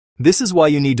This is why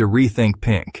you need to rethink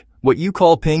pink. What you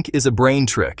call pink is a brain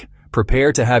trick.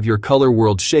 Prepare to have your color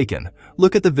world shaken.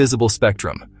 Look at the visible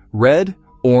spectrum. Red,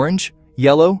 orange,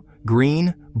 yellow,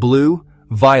 green, blue,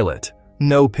 violet.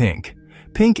 No pink.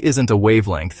 Pink isn't a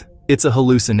wavelength. It's a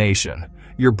hallucination.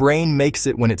 Your brain makes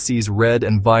it when it sees red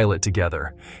and violet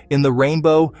together. In the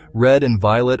rainbow, red and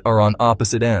violet are on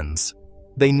opposite ends.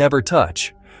 They never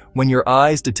touch. When your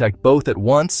eyes detect both at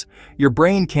once, your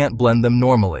brain can't blend them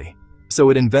normally. So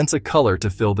it invents a color to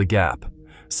fill the gap.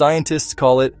 Scientists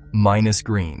call it minus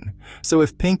green. So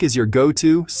if pink is your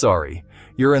go-to, sorry,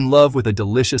 you're in love with a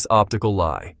delicious optical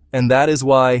lie. And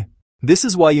this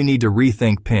is why you need to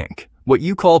rethink pink. What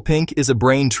you call pink is a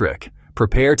brain trick.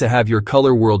 Prepare to have your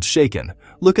color world shaken.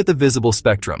 Look at the visible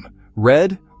spectrum.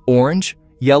 Red, orange,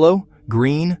 yellow,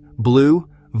 green, blue,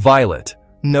 violet.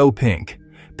 No pink.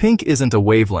 Pink isn't a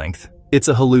wavelength. It's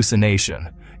a hallucination.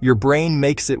 Your brain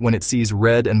makes it when it sees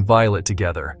red and violet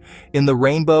together. In the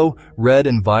rainbow, red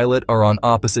and violet are on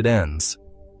opposite ends.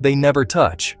 They never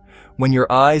touch. When your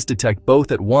eyes detect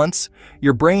both at once,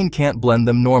 your brain can't blend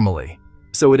them normally.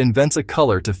 So it invents a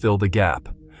color to fill the gap.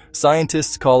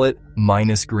 Scientists call it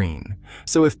minus green.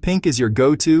 So if pink is your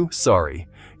go-to, sorry,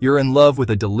 you're in love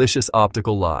with a delicious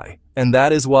optical lie. And